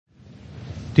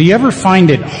Do you ever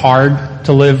find it hard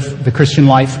to live the Christian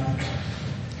life?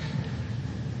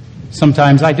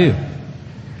 Sometimes I do.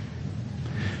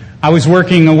 I was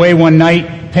working away one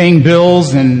night, paying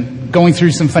bills and going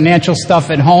through some financial stuff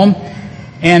at home,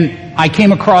 and I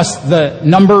came across the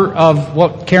number of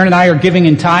what Karen and I are giving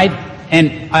in tithe,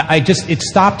 and it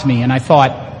stopped me, and I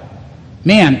thought,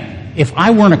 man, if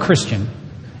I weren't a Christian,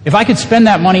 if I could spend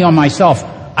that money on myself,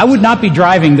 I would not be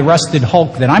driving the rusted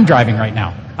Hulk that I'm driving right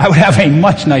now. I would have a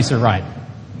much nicer ride.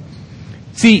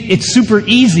 See, it's super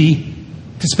easy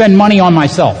to spend money on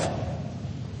myself.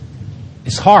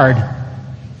 It's hard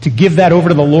to give that over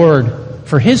to the Lord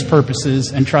for His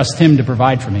purposes and trust Him to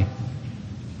provide for me.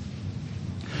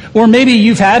 Or maybe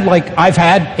you've had, like I've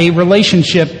had, a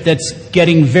relationship that's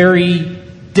getting very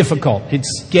difficult.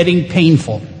 It's getting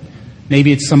painful.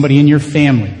 Maybe it's somebody in your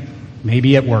family.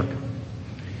 Maybe at work.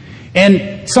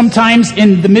 And sometimes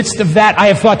in the midst of that, I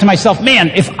have thought to myself,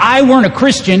 man, if I weren't a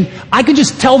Christian, I could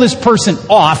just tell this person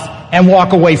off and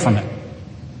walk away from it.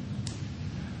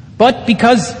 But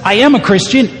because I am a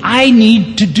Christian, I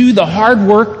need to do the hard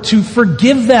work to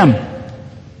forgive them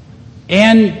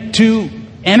and to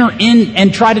enter in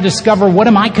and try to discover what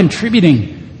am I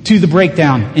contributing to the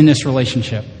breakdown in this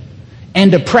relationship,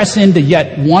 and to press into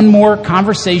yet one more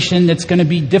conversation that's going to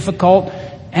be difficult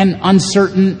and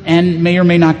uncertain and may or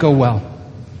may not go well.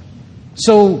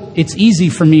 So it's easy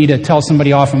for me to tell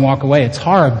somebody off and walk away. It's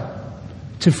hard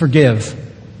to forgive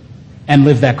and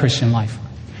live that Christian life.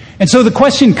 And so the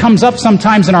question comes up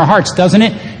sometimes in our hearts, doesn't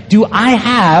it? Do I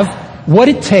have what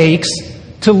it takes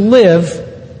to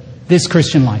live this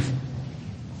Christian life?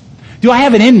 Do I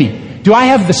have it in me? Do I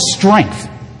have the strength?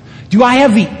 Do I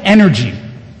have the energy?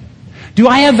 Do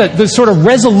I have the sort of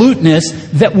resoluteness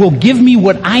that will give me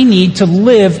what I need to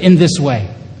live in this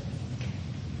way?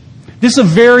 This is a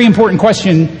very important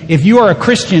question if you are a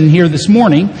Christian here this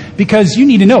morning, because you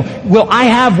need to know, will I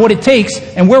have what it takes,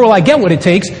 and where will I get what it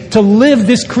takes to live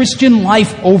this Christian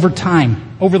life over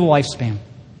time, over the lifespan?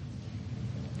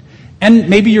 And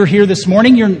maybe you're here this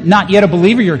morning, you're not yet a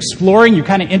believer, you're exploring, you're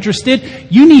kind of interested.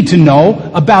 You need to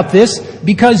know about this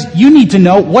because you need to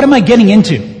know, what am I getting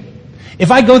into?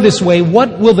 If I go this way,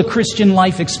 what will the Christian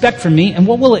life expect from me, and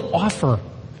what will it offer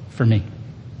for me?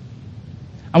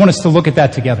 I want us to look at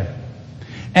that together.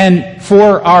 And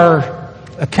for our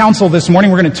counsel this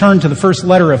morning, we're going to turn to the first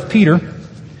letter of Peter,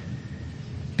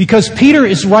 because Peter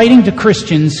is writing to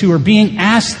Christians who are being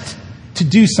asked to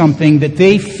do something that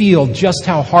they feel just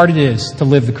how hard it is to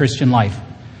live the Christian life.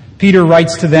 Peter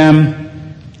writes to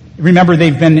them. Remember,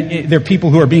 they're people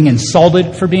who are being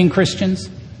insulted for being Christians.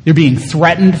 They're being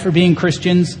threatened for being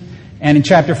Christians. And in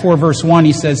chapter 4, verse 1,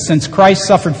 he says, "Since Christ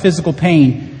suffered physical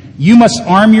pain, you must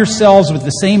arm yourselves with the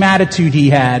same attitude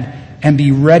He had and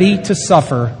be ready to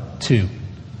suffer too."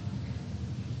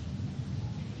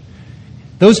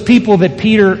 Those people that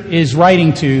Peter is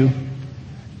writing to,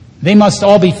 they must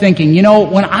all be thinking,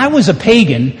 when I was a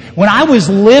pagan, when I was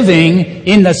living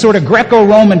in the sort of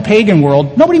Greco-Roman pagan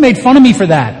world, nobody made fun of me for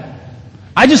that.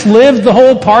 I just lived the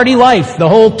whole party life, the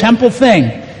whole temple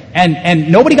thing. And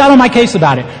nobody got on my case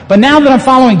about it. But now that I'm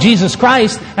following Jesus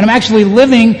Christ and I'm actually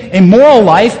living a moral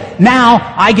life,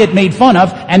 now I get made fun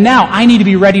of, and now I need to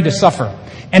be ready to suffer.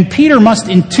 And Peter must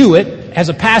intuit, as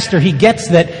a pastor, he gets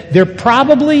that they're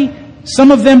probably, some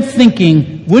of them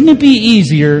thinking, wouldn't it be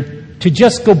easier to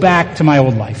just go back to my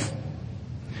old life?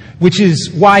 Which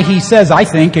is why he says, I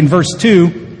think, in verse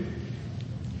 2,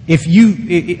 if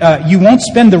you won't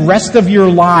spend the rest of your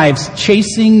lives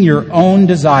chasing your own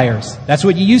desires. That's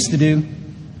what you used to do.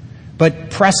 But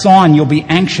press on, you'll be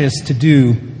anxious to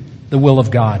do the will of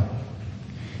God.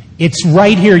 It's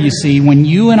right here, you see, when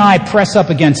you and I press up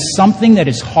against something that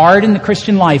is hard in the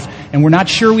Christian life, and we're not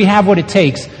sure we have what it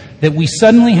takes, that we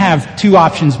suddenly have two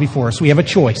options before us. We have a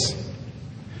choice.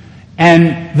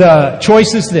 And the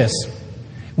choice is this.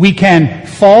 We can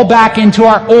fall back into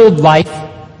our old life,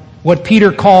 what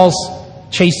Peter calls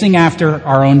chasing after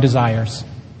our own desires.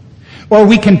 Or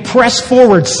we can press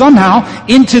forward somehow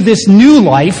into this new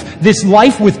life, this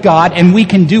life with God, and we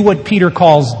can do what Peter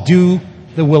calls do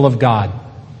the will of God.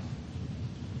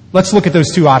 Let's look at those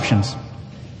two options.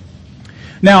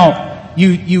 Now,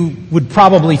 you would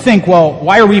probably think, well,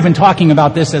 why are we even talking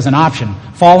about this as an option?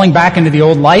 Falling back into the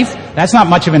old life? That's not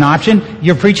much of an option.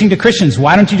 You're preaching to Christians.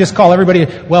 Why don't you just call everybody?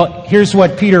 Well, here's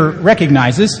what Peter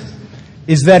recognizes,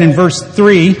 is that in verse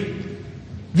 3,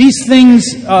 these things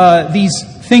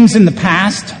in the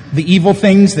past, the evil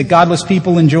things that godless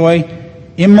people enjoy,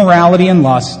 immorality and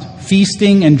lust,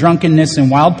 feasting and drunkenness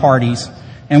and wild parties,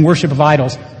 and worship of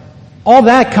idols, all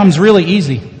that comes really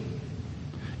easy.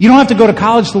 You don't have to go to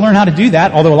college to learn how to do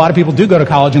that, although a lot of people do go to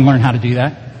college and learn how to do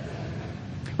that.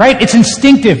 Right? It's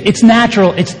instinctive. It's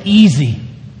natural. It's easy.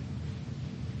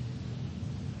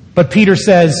 But Peter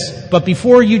says, but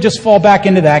before you just fall back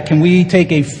into that, can we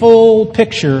take a full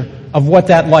picture of what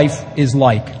that life is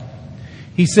like?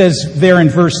 He says there in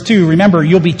verse 2, remember,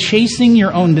 you'll be chasing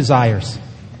your own desires.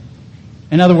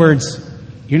 In other words,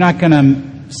 you're not going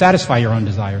to satisfy your own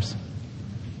desires.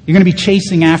 You're going to be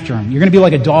chasing after them. You're going to be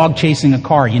like a dog chasing a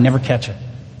car. You never catch it.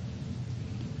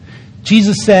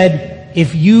 Jesus said,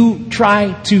 if you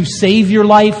try to save your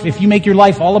life, if you make your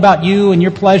life all about you and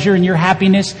your pleasure and your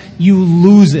happiness, you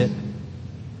lose it.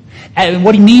 And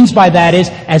what he means by that is,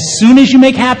 as soon as you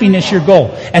make happiness your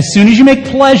goal, as soon as you make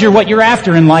pleasure what you're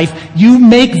after in life, you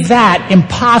make that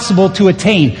impossible to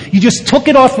attain. You just took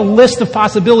it off the list of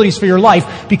possibilities for your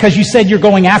life because you said you're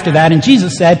going after that. And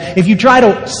Jesus said, if you try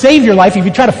to save your life, if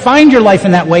you try to find your life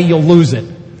in that way, you'll lose it.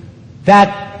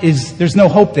 There's no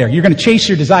hope there. You're going to chase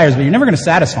your desires, but you're never going to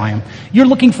satisfy them. You're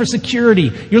looking for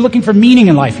security. You're looking for meaning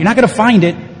in life. You're not going to find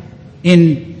it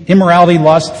in immorality,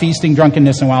 lust, feasting,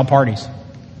 drunkenness, and wild parties.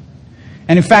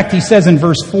 And in fact, he says in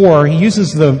verse 4, he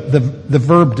uses the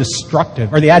verb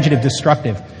destructive, or the adjective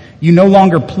destructive. You no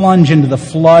longer plunge into the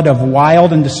flood of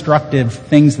wild and destructive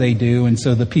things they do, and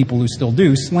so the people who still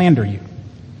do slander you.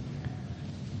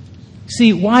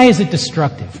 See, why is it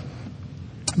destructive?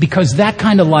 Because that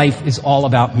kind of life is all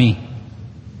about me.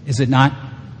 Is it not?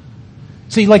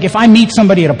 See, like if I meet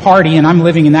somebody at a party and I'm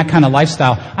living in that kind of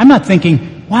lifestyle, I'm not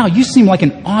thinking, wow, you seem like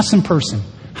an awesome person.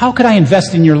 How could I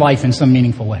invest in your life in some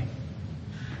meaningful way?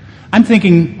 I'm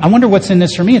thinking, I wonder what's in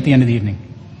this for me at the end of the evening.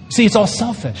 See, it's all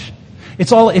selfish.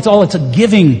 It's a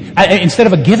giving. Instead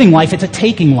of a giving life, it's a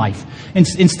taking life.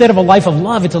 Instead of a life of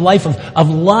love, it's a life of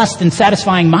lust and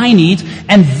satisfying my needs.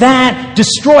 And that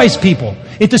destroys people.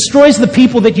 It destroys the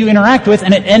people that you interact with,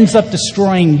 and it ends up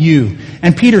destroying you.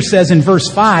 And Peter says in verse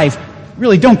 5,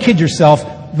 really, don't kid yourself.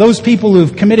 Those people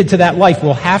who've committed to that life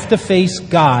will have to face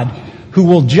God, who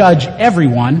will judge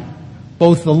everyone,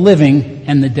 both the living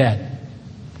and the dead.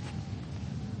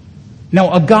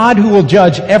 Now, a God who will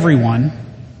judge everyone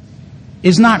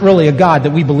is not really a God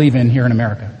that we believe in here in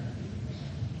America.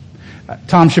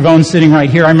 Tom Chavone sitting right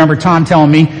here. I remember Tom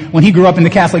telling me when he grew up in the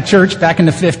Catholic Church back in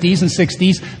the 50s and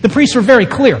 60s, the priests were very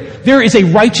clear. There is a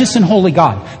righteous and holy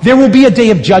God. There will be a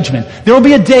day of judgment. There will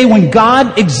be a day when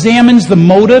God examines the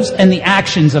motives and the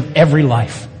actions of every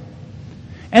life.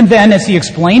 And then, as he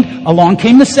explained, along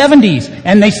came the 70s,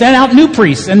 and they sent out new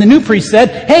priests, and the new priests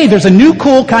said, hey, there's a new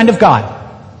cool kind of God.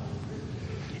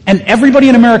 And everybody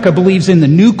in America believes in the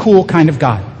new cool kind of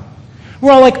God.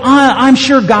 We're all like, I'm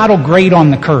sure God will grade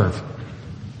on the curve.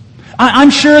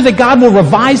 I'm sure that God will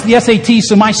revise the SAT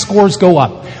so my scores go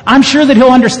up. I'm sure that He'll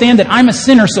understand that I'm a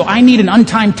sinner, so I need an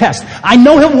untimed test. I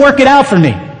know He'll work it out for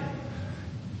me.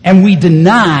 And we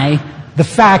deny the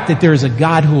fact that there is a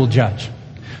God who will judge.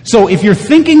 So if you're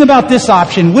thinking about this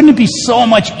option, wouldn't it be so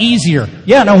much easier?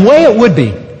 Yeah, in a way it would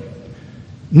be.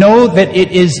 Know that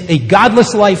it is a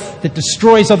godless life that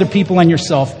destroys other people and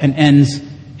yourself and ends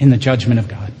in the judgment of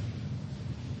God.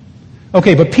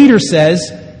 Okay, but Peter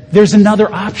says there's another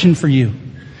option for you.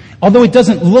 Although it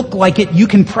doesn't look like it, you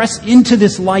can press into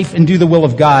this life and do the will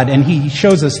of God. And he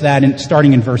shows us that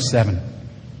starting in verse 7.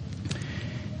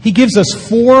 He gives us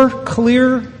 4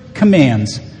 clear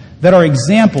commands that are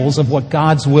examples of what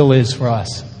God's will is for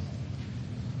us.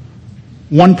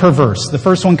 1 per verse. The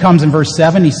first one comes in verse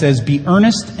 7. He says, be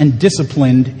earnest and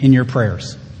disciplined in your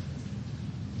prayers.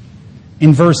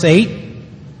 In verse 8,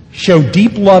 show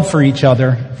deep love for each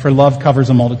other, for love covers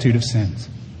a multitude of sins.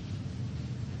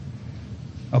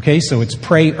 Okay, so it's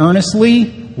pray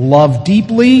earnestly, love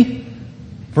deeply.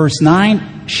 Verse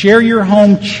 9, share your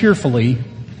home cheerfully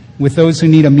with those who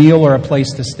need a meal or a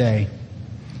place to stay.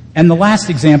 And the last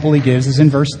example he gives is in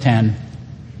verse 10.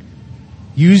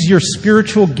 Use your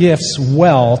spiritual gifts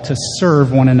well to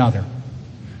serve one another.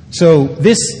 So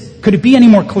could it be any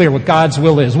more clear what God's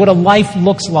will is? What a life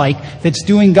looks like that's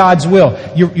doing God's will.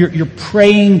 You're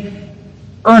praying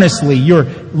earnestly. You're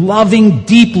loving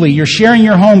deeply. You're sharing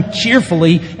your home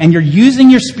cheerfully. And you're using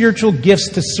your spiritual gifts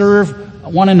to serve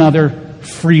one another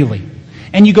freely.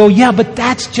 And you go, yeah, but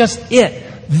that's just it.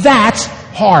 That's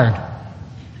hard.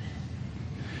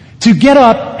 To get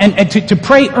up and to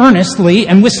pray earnestly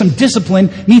and with some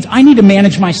discipline means I need to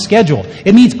manage my schedule.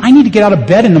 It means I need to get out of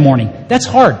bed in the morning. That's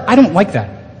hard. I don't like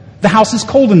that. The house is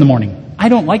cold in the morning. I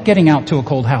don't like getting out to a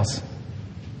cold house.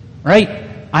 Right?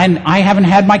 I haven't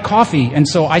had my coffee, and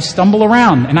so I stumble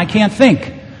around and I can't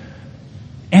think.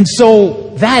 And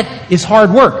so that is hard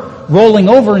work. Rolling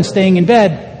over and staying in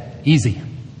bed, easy.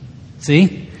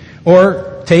 See?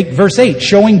 Or take verse 8,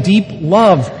 showing deep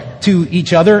love to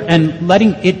each other and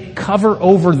letting it cover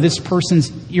over this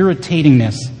person's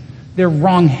irritatingness, their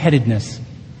wrong-headedness,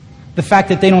 the fact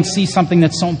that they don't see something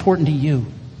that's so important to you.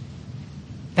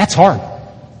 That's hard.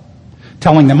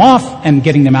 Telling them off and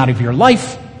getting them out of your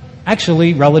life,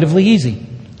 actually relatively easy.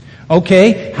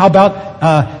 Okay, how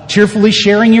about cheerfully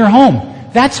sharing your home?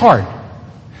 That's hard.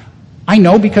 I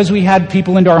know because we had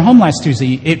people into our home last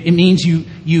Tuesday. It means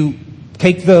you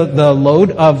take the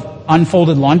load of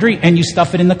unfolded laundry and you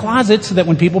stuff it in the closet so that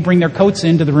when people bring their coats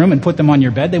into the room and put them on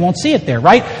your bed, they won't see it there,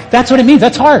 right? That's what it means.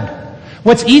 That's hard.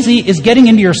 What's easy is getting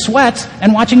into your sweats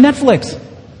and watching Netflix.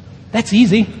 That's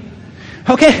easy.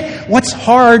 Okay, what's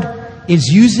hard is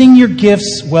using your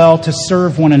gifts well to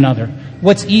serve one another.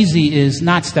 What's easy is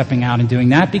not stepping out and doing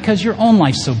that because your own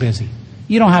life's so busy.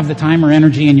 You don't have the time or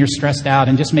energy and you're stressed out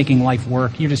and just making life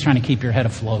work. You're just trying to keep your head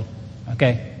afloat.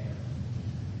 Okay?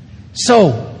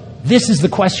 So, this is the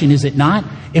question, is it not?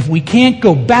 If we can't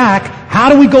go back,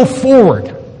 how do we go forward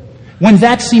when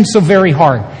that seems so very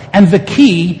hard? And the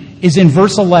key is in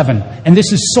verse 11. And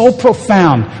this is so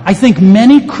profound. I think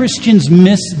many Christians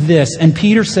miss this. And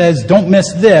Peter says, don't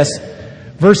miss this.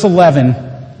 Verse 11,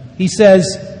 he says,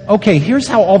 okay, here's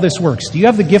how all this works. Do you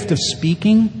have the gift of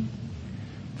speaking?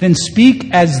 Then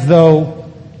speak as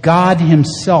though God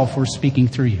himself were speaking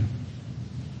through you.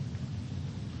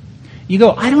 You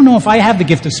go, I don't know if I have the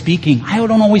gift of speaking. I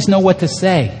don't always know what to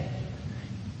say.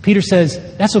 Peter says,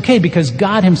 that's okay because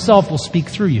God himself will speak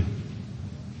through you.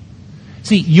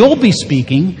 See, you'll be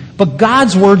speaking, but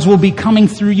God's words will be coming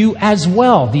through you as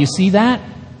well. Do you see that?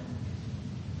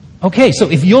 Okay, so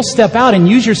if you'll step out and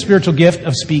use your spiritual gift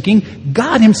of speaking,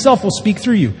 God himself will speak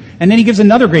through you. And then he gives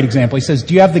another great example. He says,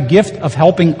 do you have the gift of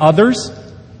helping others?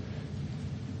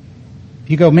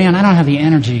 You go, man, I don't have the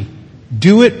energy.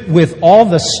 Do it with all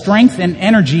the strength and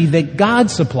energy that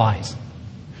God supplies.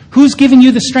 Who's giving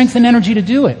you the strength and energy to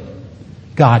do it?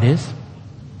 God is.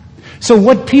 So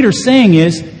what Peter's saying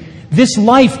is, this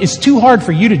life is too hard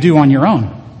for you to do on your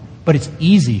own, but it's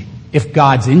easy if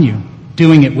God's in you,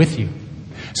 doing it with you.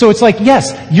 So it's like,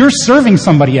 yes, you're serving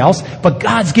somebody else, but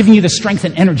God's giving you the strength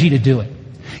and energy to do it.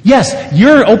 Yes,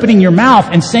 you're opening your mouth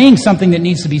and saying something that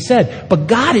needs to be said, but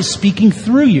God is speaking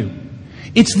through you.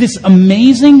 It's this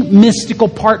amazing mystical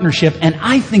partnership, and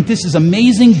I think this is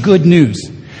amazing good news.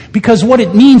 Because what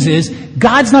it means is,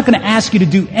 God's not going to ask you to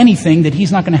do anything that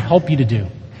he's not going to help you to do.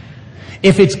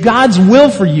 If it's God's will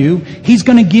for you, he's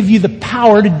going to give you the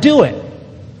power to do it.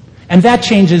 And that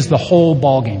changes the whole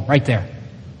ballgame right there.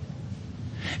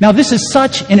 Now, this is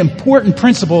such an important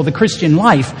principle of the Christian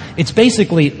life. It's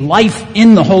basically life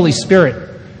in the Holy Spirit.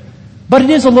 But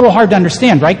it is a little hard to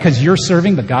understand, right? Because you're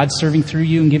serving, but God's serving through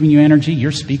you and giving you energy.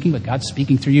 You're speaking, but God's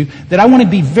speaking through you. That I want to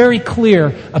be very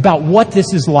clear about what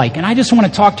this is like. And I just want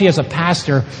to talk to you as a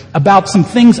pastor about some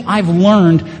things I've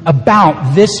learned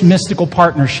about this mystical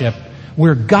partnership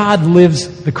where God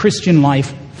lives the Christian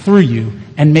life through you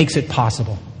and makes it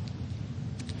possible.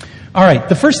 All right,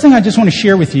 the first thing I just want to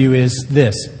share with you is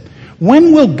this.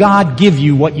 When will God give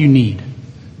you what you need?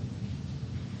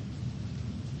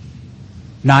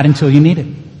 Not until you need it.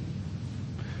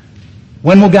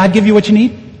 When will God give you what you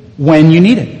need? When you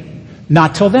need it.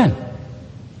 Not till then.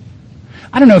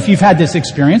 I don't know if you've had this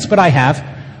experience, but I have,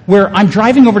 where I'm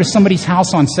driving over to somebody's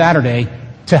house on Saturday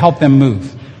to help them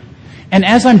move. And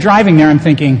as I'm driving there, I'm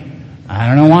thinking, I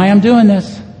don't know why I'm doing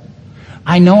this.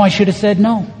 I know I should have said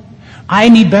no. I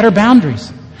need better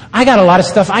boundaries. I got a lot of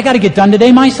stuff I got to get done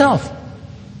today myself.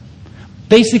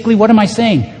 Basically, what am I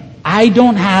saying? I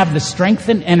don't have the strength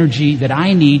and energy that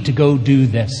I need to go do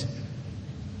this.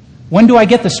 When do I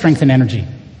get the strength and energy?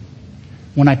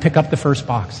 When I pick up the first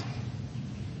box.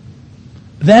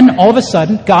 Then, all of a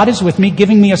sudden, God is with me,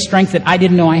 giving me a strength that I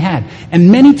didn't know I had.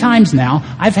 And many times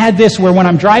now, I've had this where when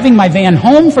I'm driving my van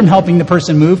home from helping the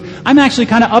person move, I'm actually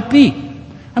kind of upbeat.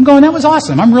 I'm going, that was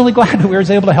awesome. I'm really glad that we were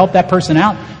able to help that person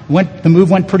out. The move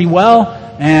went pretty well,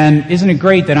 and isn't it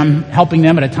great that I'm helping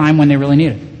them at a time when they really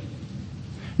need it?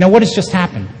 Now, what has just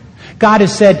happened? God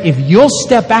has said, if you'll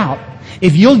step out,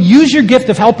 if you'll use your gift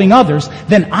of helping others,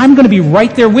 then I'm going to be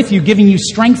right there with you, giving you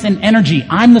strength and energy.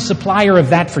 I'm the supplier of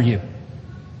that for you.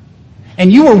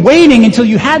 And you were waiting until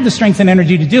you had the strength and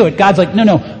energy to do it. God's like,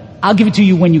 no, I'll give it to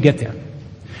you when you get there.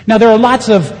 Now, there are lots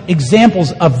of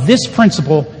examples of this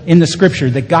principle in the Scripture,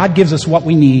 that God gives us what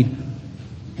we need,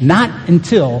 not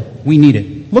until we need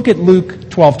it. Look at Luke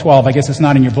 12:12. I guess it's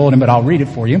not in your bulletin, but I'll read it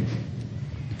for you.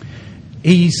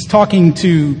 He's talking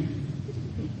to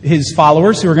his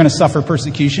followers who are going to suffer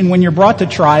persecution. When you're brought to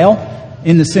trial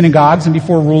in the synagogues and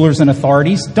before rulers and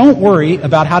authorities, don't worry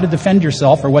about how to defend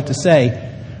yourself or what to say,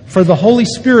 for the Holy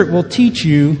Spirit will teach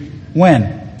you when?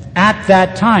 At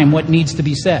that time, what needs to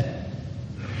be said.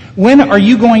 When are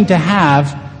you going to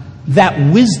have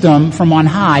that wisdom from on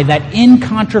high, that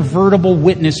incontrovertible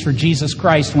witness for Jesus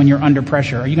Christ when you're under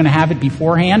pressure? Are you going to have it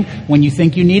beforehand when you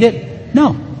think you need it?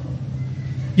 No.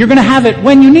 You're going to have it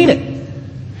when you need it.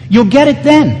 You'll get it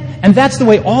then. And that's the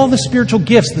way all the spiritual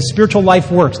gifts, the spiritual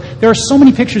life works. There are so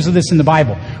many pictures of this in the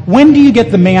Bible. When do you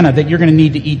get the manna that you're going to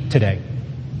need to eat today?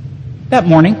 That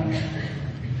morning.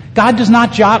 God does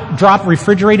not drop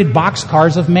refrigerated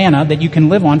boxcars of manna that you can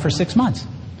live on for 6 months.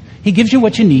 He gives you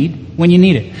what you need when you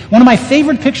need it. One of my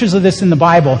favorite pictures of this in the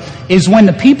Bible is when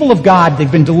the people of God,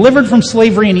 they've been delivered from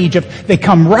slavery in Egypt, they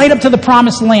come right up to the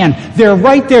promised land. They're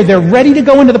right there. They're ready to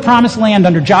go into the promised land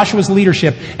under Joshua's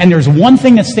leadership, and there's one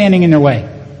thing that's standing in their way: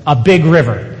 a big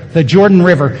river, the Jordan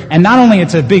River. And not only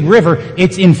it's a big river,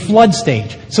 it's in flood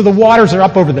stage. So the waters are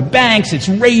up over the banks, it's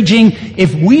raging.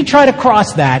 If we try to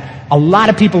cross that, a lot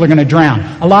of people are going to drown.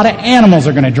 A lot of animals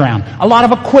are going to drown. A lot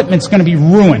of equipment's going to be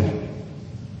ruined.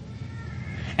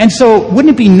 And so,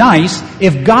 wouldn't it be nice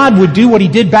if God would do what He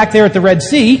did back there at the Red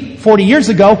Sea 40 years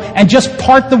ago and just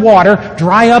part the water,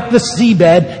 dry up the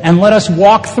seabed, and let us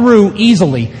walk through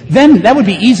easily? Then that would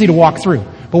be easy to walk through.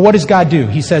 But what does God do?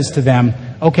 He says to them,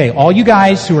 okay, all you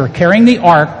guys who are carrying the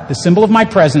ark, the symbol of my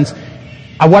presence,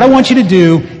 what I want you to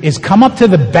do is come up to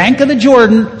the bank of the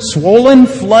Jordan, swollen,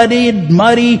 flooded,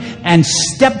 muddy, and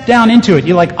step down into it.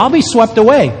 You're like, I'll be swept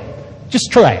away.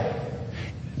 Just try it.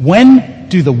 When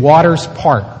do the waters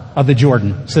part of the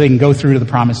Jordan so they can go through to the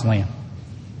promised land?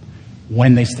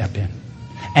 When they step in.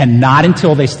 And not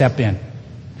until they step in.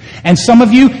 And some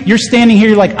of you, you're standing here,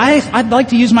 you're like, I'd like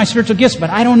to use my spiritual gifts, but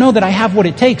I don't know that I have what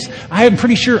it takes. I am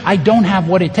pretty sure I don't have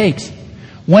what it takes.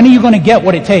 When are you going to get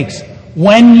what it takes?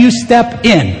 When you step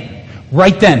in.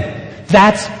 Right then.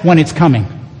 That's when it's coming.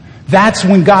 That's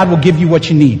when God will give you what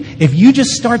you need. If you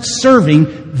just start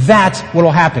serving, that's what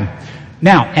will happen.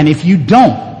 Now, and if you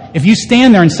don't, if you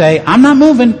stand there and say, I'm not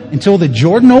moving until the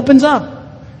Jordan opens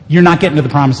up, you're not getting to the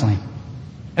promised land.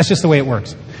 That's just the way it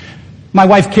works. My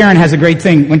wife Karen has a great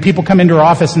thing. When people come into her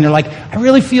office and they're like, I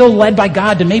really feel led by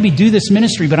God to maybe do this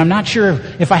ministry, but I'm not sure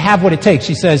if I have what it takes.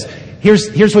 She says,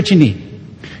 here's what you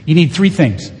need. You need 3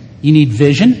 things. You need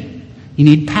vision, you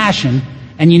need passion,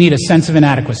 and you need a sense of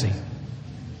inadequacy.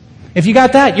 If you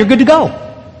got that, you're good to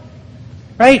go.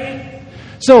 Right?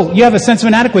 So you have a sense of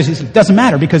inadequacy. It doesn't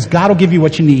matter because God will give you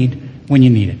what you need when you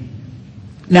need it.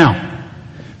 Now,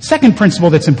 second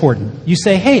principle that's important. You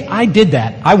say, hey, I did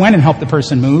that. I went and helped the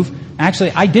person move.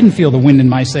 Actually, I didn't feel the wind in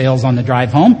my sails on the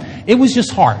drive home. It was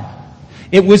just hard.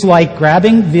 It was like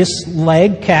grabbing this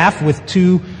leg calf with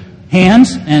 2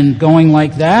 hands and going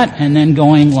like that and then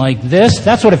going like this.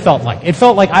 That's what it felt like. It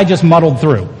felt like I just muddled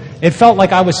through. It felt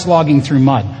like I was slogging through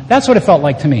mud. That's what it felt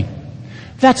like to me.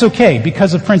 That's okay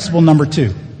because of principle number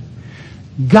 2.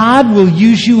 God will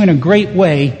use you in a great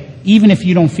way even if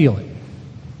you don't feel it.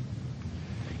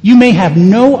 You may have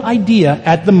no idea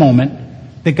at the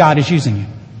moment that God is using you.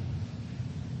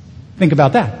 Think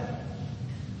about that.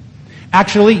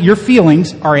 Actually, your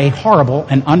feelings are a horrible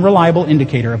and unreliable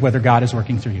indicator of whether God is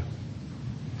working through you.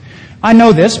 I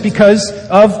know this because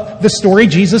of the story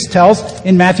Jesus tells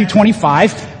in Matthew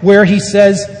 25, where he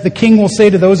says, the king will say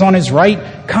to those on his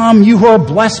right, come, you who are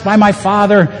blessed by my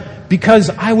Father,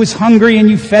 because I was hungry and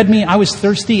you fed me, I was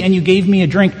thirsty and you gave me a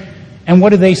drink. And what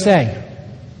do they say?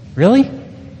 Really?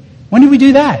 When did we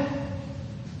do that?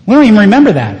 We don't even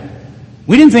remember that.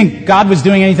 We didn't think God was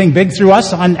doing anything big through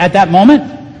us at that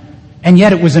moment. And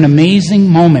yet it was an amazing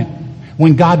moment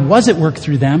when God was at work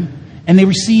through them and they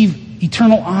received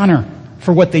eternal honor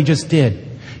for what they just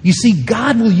did. You see,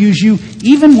 God will use you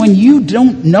even when you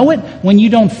don't know it, when you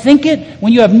don't think it,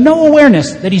 when you have no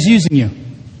awareness that He's using you.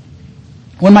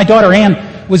 When my daughter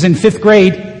Ann was in 5th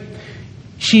grade,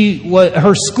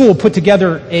 her school put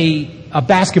together a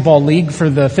basketball league for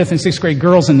the 5th and 6th grade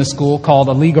girls in the school called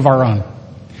A League of Our Own.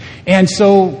 And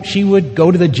so she would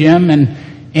go to the gym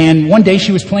and one day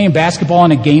she was playing basketball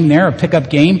in a game there, a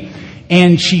pickup game,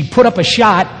 and she put up a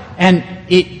shot and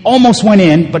it almost went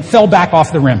in but fell back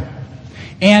off the rim.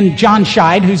 And John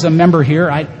Scheid, who's a member here,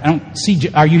 I don't see,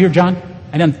 are you here, John?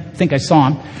 I don't think I saw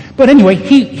him. But anyway,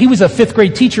 he was a 5th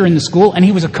grade teacher in the school and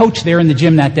he was a coach there in the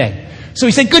gym that day. So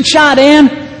he said, good shot, Ann.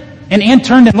 And Ann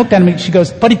turned and looked at him and she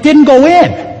goes, but it didn't go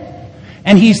in.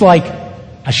 And he's like,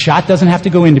 a shot doesn't have to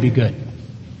go in to be good.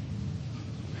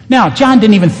 Now, John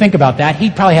didn't even think about that. He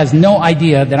probably has no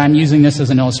idea that I'm using this as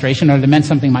an illustration or that it meant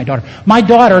something to my daughter. My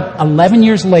daughter, 11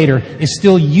 years later, is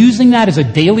still using that as a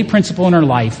daily principle in her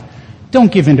life. Don't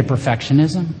give in to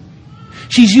perfectionism.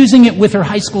 She's using it with her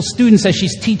high school students as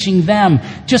she's teaching them.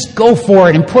 Just go for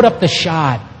it and put up the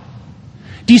shot.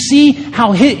 Do you see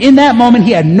how in that moment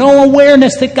he had no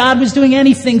awareness that God was doing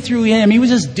anything through him? He was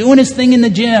just doing his thing in the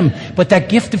gym. But that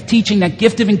gift of teaching, that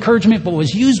gift of encouragement, but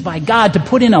was used by God to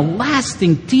put in a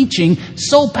lasting teaching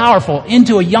so powerful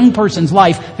into a young person's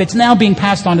life that's now being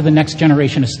passed on to the next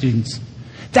generation of students.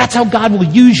 That's how God will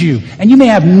use you. And you may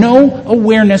have no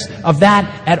awareness of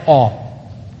that at all.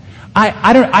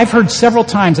 I've heard several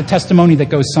times a testimony that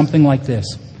goes something like this.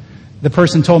 The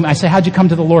person told me, I said, how'd you come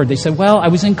to the Lord? They said, well, I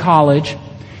was in college,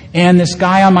 and this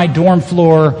guy on my dorm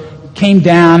floor came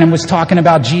down and was talking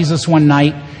about Jesus one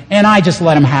night, and I just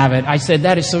let him have it. I said,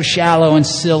 that is so shallow and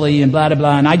silly and blah, blah,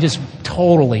 blah, and I just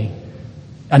totally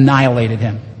annihilated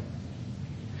him.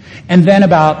 And then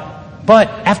but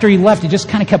after he left, he just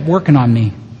kind of kept working on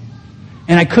me.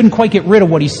 And I couldn't quite get rid of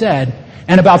what he said.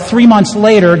 And about 3 months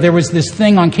later, there was this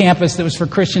thing on campus that was for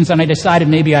Christians, and I decided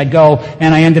maybe I'd go,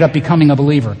 and I ended up becoming a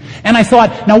believer. And I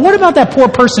thought, now what about that poor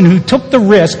person who took the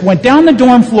risk, went down the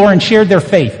dorm floor and shared their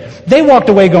faith? They walked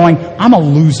away going, I'm a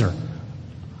loser.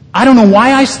 I don't know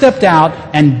why I stepped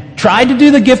out and tried to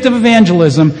do the gift of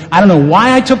evangelism. I don't know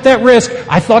why I took that risk.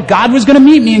 I thought God was going to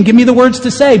meet me and give me the words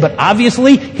to say, but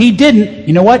obviously He didn't.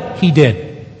 You know what? He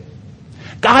did.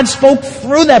 God spoke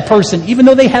through that person, even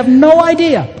though they have no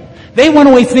idea. They went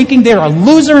away thinking they're a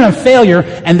loser and a failure,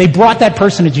 and they brought that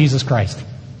person to Jesus Christ.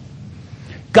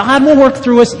 God will work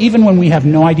through us even when we have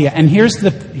no idea. And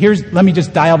let me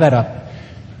just dial that up.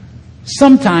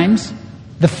 Sometimes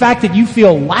the fact that you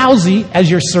feel lousy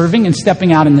as you're serving and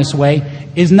stepping out in this way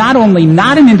is not only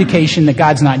not an indication that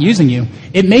God's not using you,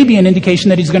 it may be an indication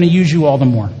that He's going to use you all the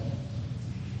more.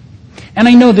 And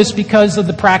I know this because of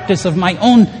the practice of my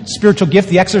own spiritual gift,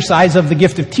 the exercise of the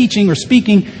gift of teaching or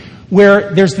speaking,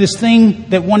 where there's this thing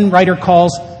that one writer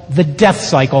calls the death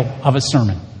cycle of a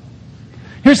sermon.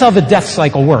 Here's how the death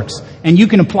cycle works. And you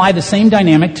can apply the same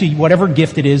dynamic to whatever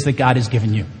gift it is that God has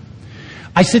given you.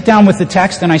 I sit down with the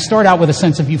text and I start out with a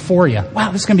sense of euphoria.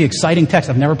 Wow, this is going to be an exciting text.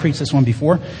 I've never preached this one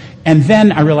before. And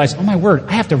then I realize, oh my word,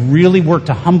 I have to really work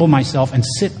to humble myself and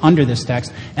sit under this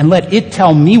text and let it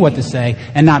tell me what to say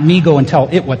and not me go and tell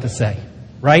it what to say.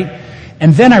 Right?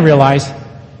 And then I realize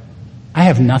I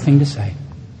have nothing to say.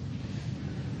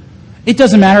 It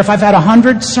doesn't matter if I've had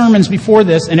 100 sermons before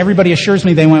this and everybody assures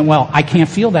me they went well. I can't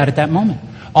feel that at that moment.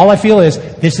 All I feel is,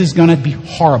 this is going to be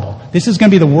horrible. This is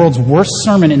going to be the world's worst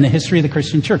sermon in the history of the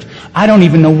Christian church. I don't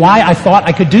even know why I thought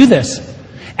I could do this.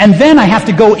 And then I have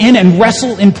to go in and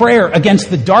wrestle in prayer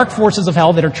against the dark forces of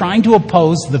hell that are trying to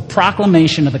oppose the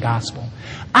proclamation of the gospel.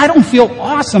 I don't feel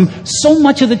awesome so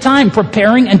much of the time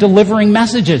preparing and delivering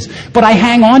messages. But I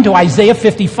hang on to Isaiah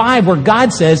 55 where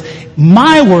God says,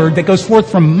 my word that goes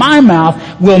forth from my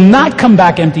mouth will not come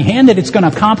back empty-handed. It's going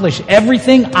to accomplish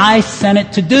everything I sent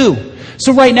it to do.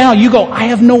 So right now you go, I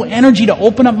have no energy to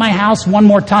open up my house one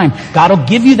more time. God will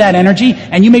give you that energy,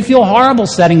 and you may feel horrible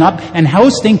setting up and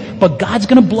hosting, but God's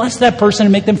going to bless that person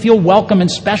and make them feel welcome and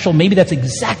special. Maybe that's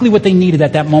exactly what they needed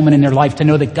at that moment in their life, to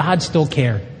know that God still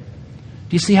cared.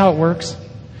 Do you see how it works?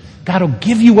 God will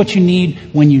give you what you need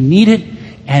when you need it,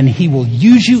 and He will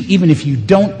use you even if you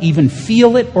don't even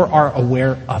feel it or are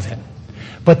aware of it.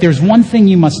 But there's one thing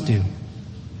you must do.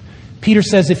 Peter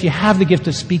says if you have the gift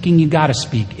of speaking, you got to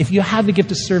speak. If you have the gift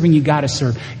of serving, you got to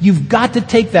serve. You've got to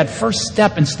take that first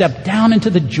step and step down into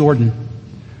the Jordan,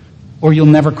 or you'll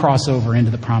never cross over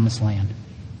into the promised land.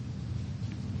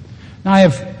 Now I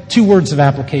have 2 words of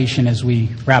application as we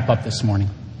wrap up this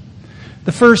morning.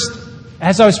 The first,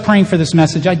 as I was praying for this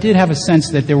message, I did have a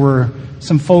sense that there were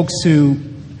some folks who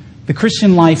the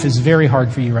Christian life is very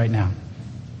hard for you right now.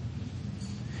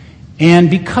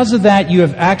 And because of that, you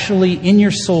have actually, in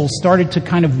your soul, started to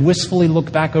kind of wistfully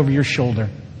look back over your shoulder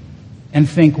and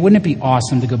think, wouldn't it be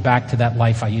awesome to go back to that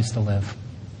life I used to live?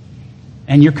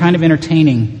 And you're kind of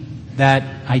entertaining that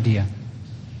idea.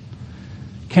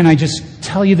 Can I just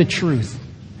tell you the truth?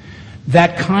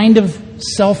 That kind of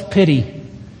self-pity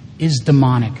is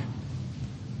demonic.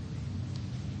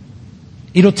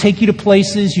 It'll take you to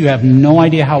places you have no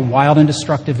idea how wild and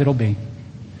destructive it'll be.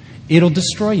 It'll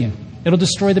destroy you. It'll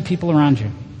destroy the people around you.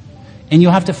 And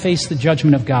you'll have to face the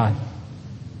judgment of God.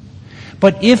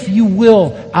 But if you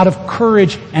will, out of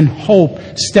courage and hope,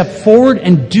 step forward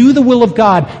and do the will of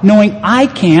God, knowing I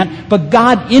can't, but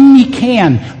God in me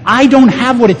can. I don't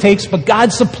have what it takes, but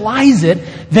God supplies it,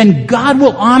 then God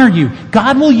will honor you.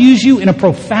 God will use you in a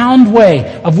profound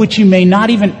way of which you may not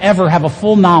even ever have a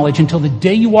full knowledge until the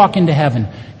day you walk into heaven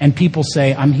and people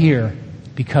say, I'm here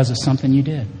because of something you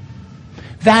did.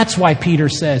 That's why Peter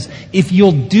says, if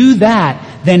you'll do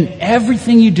that, then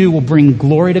everything you do will bring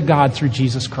glory to God through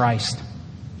Jesus Christ.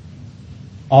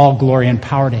 All glory and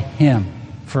power to Him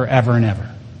forever and ever.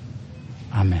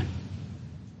 Amen.